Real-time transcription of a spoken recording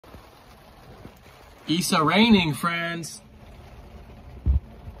Issa raining, friends.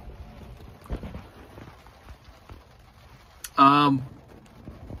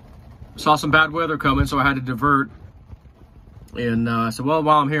 Saw some bad weather coming, so I had to divert. And I said, well,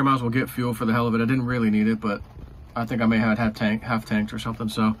 while I'm here, I might as well get fuel for the hell of it. I didn't really need it, but I think I may have had half tanked or something.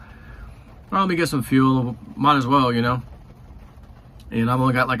 So, well, let me get some fuel. Might as well, you know. And I've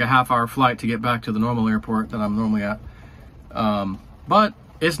only got like a half-hour flight to get back to the normal airport that I'm normally at. But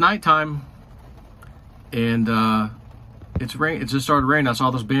it's nighttime, and it's rain. It just started raining. I saw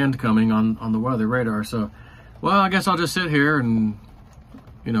this band coming on the weather radar. So, well, I guess I'll just sit here and,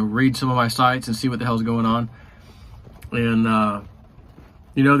 you know, read some of my sites and see what the hell's going on. And,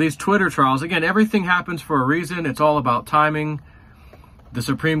 you know, these Twitter trials, again, everything happens for a reason. It's all about timing. The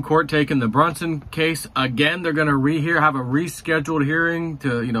Supreme Court taking the Brunson case. Again, they're going to have a rescheduled hearing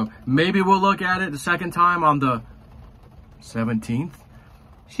to, you know, maybe we'll look at it the second time on the 17th.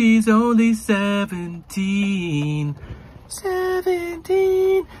 She's only 17.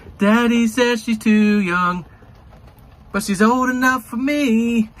 17. Daddy says she's too young, but she's old enough for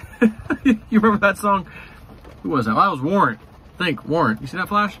me. You remember that song? Who was that? Well, that was Warrant. I think Warrant. You see that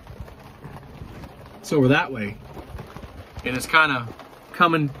flash? So we're that way. And it's kind of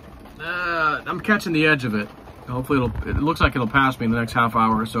coming. I'm catching the edge of it. Hopefully it looks like it'll pass me in the next half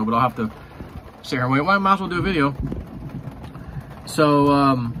hour or so, but I'll have to sit here and wait. Well, I might as well do a video.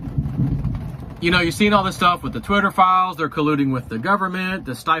 So, you know, you've seen all this stuff with the Twitter files. They're colluding with the government,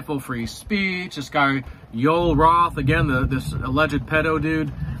 the stifle free speech. This guy, Yoel Roth, again, this alleged pedo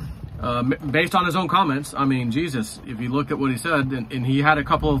dude, based on his own comments. I mean, Jesus, if you looked at what he said, and he had two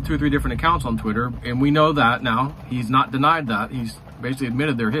or three different accounts on Twitter, and we know that now. He's not denied that. He's basically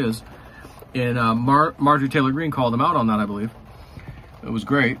admitted they're his. And Marjorie Taylor Greene called him out on that, I believe. It was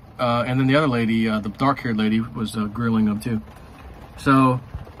great. And then the other lady, the dark-haired lady, was grilling them too. So,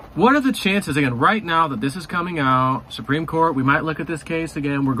 what are the chances, again, right now that this is coming out, Supreme Court, we might look at this case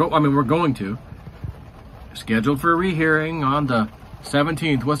again. We're going to. Scheduled for a rehearing on the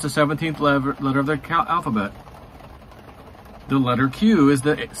 17th. What's the 17th letter of the alphabet? The letter Q is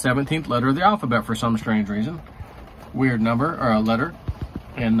the 17th letter of the alphabet for some strange reason. Weird number, or a letter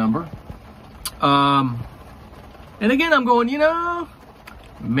and number. And again, I'm going, you know,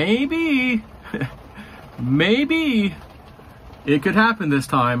 maybe, maybe it could happen this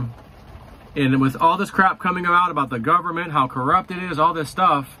time. And with all this crap coming out about the government, how corrupt it is, all this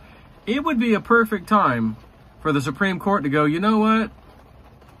stuff, it would be a perfect time for the Supreme Court to go, you know what?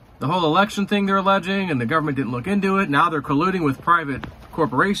 The whole election thing they're alleging, and the government didn't look into it. Now they're colluding with private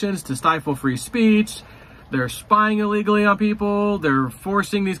corporations to stifle free speech. They're spying illegally on people. They're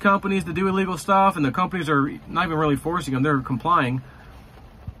forcing these companies to do illegal stuff, and the companies are not even really forcing them. They're complying.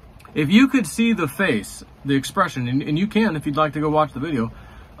 If you could see the face, the expression, and you can if you'd like to go watch the video,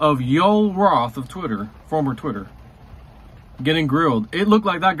 of Yoel Roth of Twitter, former Twitter, getting grilled. It looked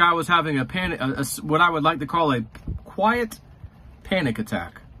like that guy was having a panic, what I would like to call a quiet panic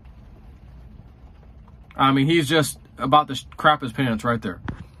attack. I mean, he's just about to crap his pants right there.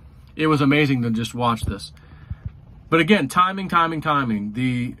 It was amazing to just watch this. But again, timing.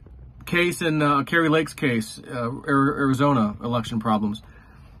 The case in Kerry Lake's case, Arizona election problems.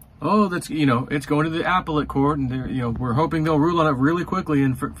 Oh, that's, you know, it's going to the appellate court, and you know, we're hoping they'll rule on it really quickly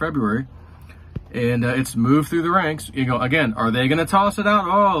in February. And it's moved through the ranks. You go, again, are they going to toss it out?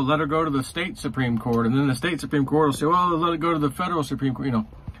 Oh, let her go to the state Supreme Court. And then the state Supreme Court will say, well, let it go to the federal Supreme Court. You know,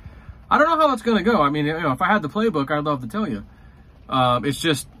 I don't know how it's going to go. I mean, you know, if I had the playbook, I'd love to tell you. It's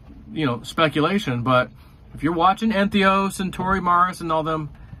just, you know, speculation. But if you're watching Entheos and Tory Morris and all them,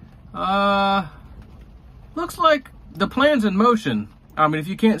 looks like the plan's in motion. I mean, if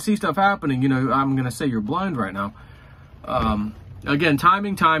you can't see stuff happening, you know, I'm going to say you're blind right now. Again,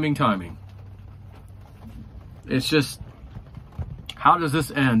 timing. It's just, how does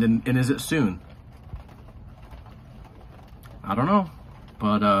this end, and is it soon? I don't know,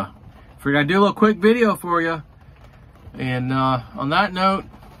 but figured I'd do a little quick video for you. And on that note,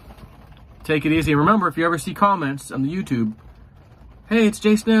 take it easy. And remember, if you ever see comments on the YouTube, hey, it's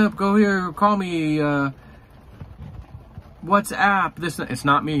Jay Snip, go here, call me, WhatsApp, this, it's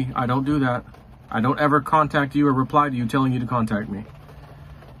not me. I don't do that. I don't ever contact you or reply to you telling you to contact me.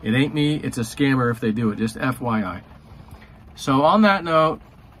 It ain't me, it's a scammer if they do it, just FYI. So on that note,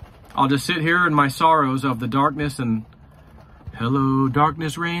 I'll just sit here in my sorrows of the darkness and, hello,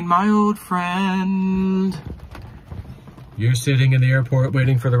 darkness reign, my old friend. You're sitting in the airport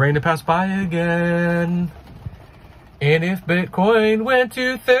waiting for the rain to pass by again. And if Bitcoin went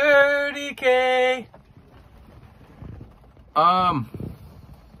to 30K.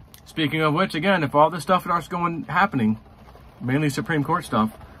 Speaking of which, again, if all this stuff starts happening, mainly Supreme Court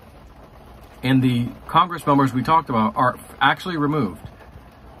stuff, and the Congress members we talked about are actually removed,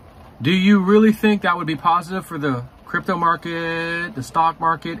 do you really think that would be positive for the crypto market, the stock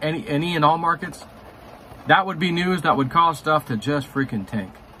market, any and all markets? That would be news that would cause stuff to just freaking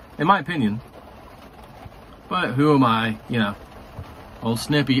tank, in my opinion. But who am I? You know, old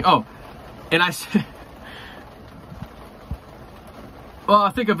Snippy. Oh, and I said, well, I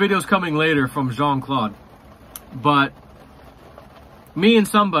think a video's coming later from Jean-Claude, but me and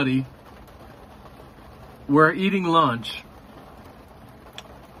somebody were eating lunch.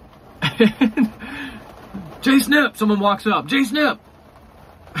 Jay Snip, someone walks up. Jay Snip.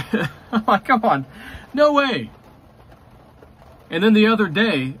 I'm like, come on, no way. And then the other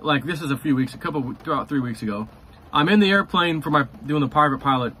day, like this is a few weeks, about 3 weeks ago, I'm in the airplane for doing the private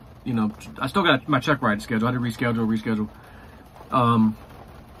pilot. You know, I still got my check ride schedule. I had to reschedule. And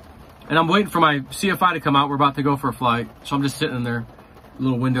I'm waiting for my CFI to come out. We're about to go for a flight, so I'm just sitting in there,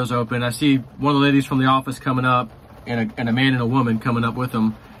 little windows open. I see one of the ladies from the office coming up, and a man and a woman coming up with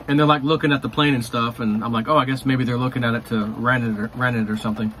them. And they're like looking at the plane and stuff, and I'm like, oh, I guess maybe they're looking at it to rent it or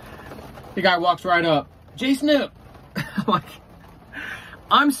something. The guy walks right up, Jay Snip. Like,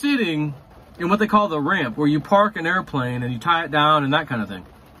 I'm sitting in what they call the ramp, where you park an airplane and you tie it down and that kind of thing.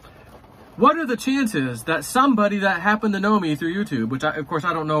 What are the chances that somebody that happened to know me through YouTube, which of course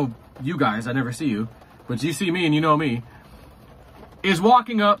I don't know you guys, I never see you, but you see me and you know me, is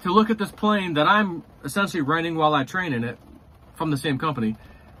walking up to look at this plane that I'm essentially renting while I train in it from the same company,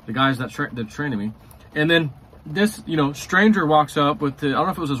 the guys that training me. And then this, you know, stranger walks up with I don't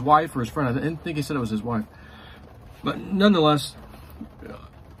know if it was his wife or his friend. I didn't think he said it was his wife. But nonetheless,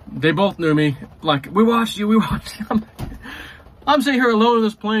 they both knew me. Like, we watched you. I'm sitting here alone in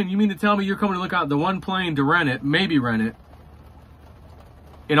this plane. You mean to tell me you're coming to look out the one plane to rent it, maybe rent it,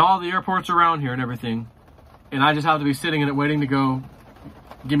 in all the airports around here and everything, and I just have to be sitting in it waiting to go?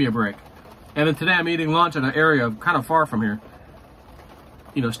 Give me a break. And then today I'm eating lunch in an area kind of far from here.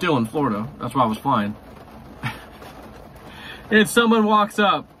 You know, still in Florida. That's why I was flying. And someone walks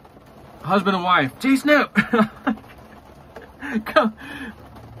up, husband and wife, Jay Snip.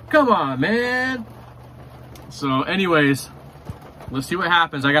 Come on, man. So anyways, let's see what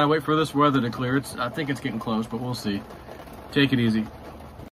happens. I gotta wait for this weather to clear. I think it's getting close, but we'll see. Take it easy.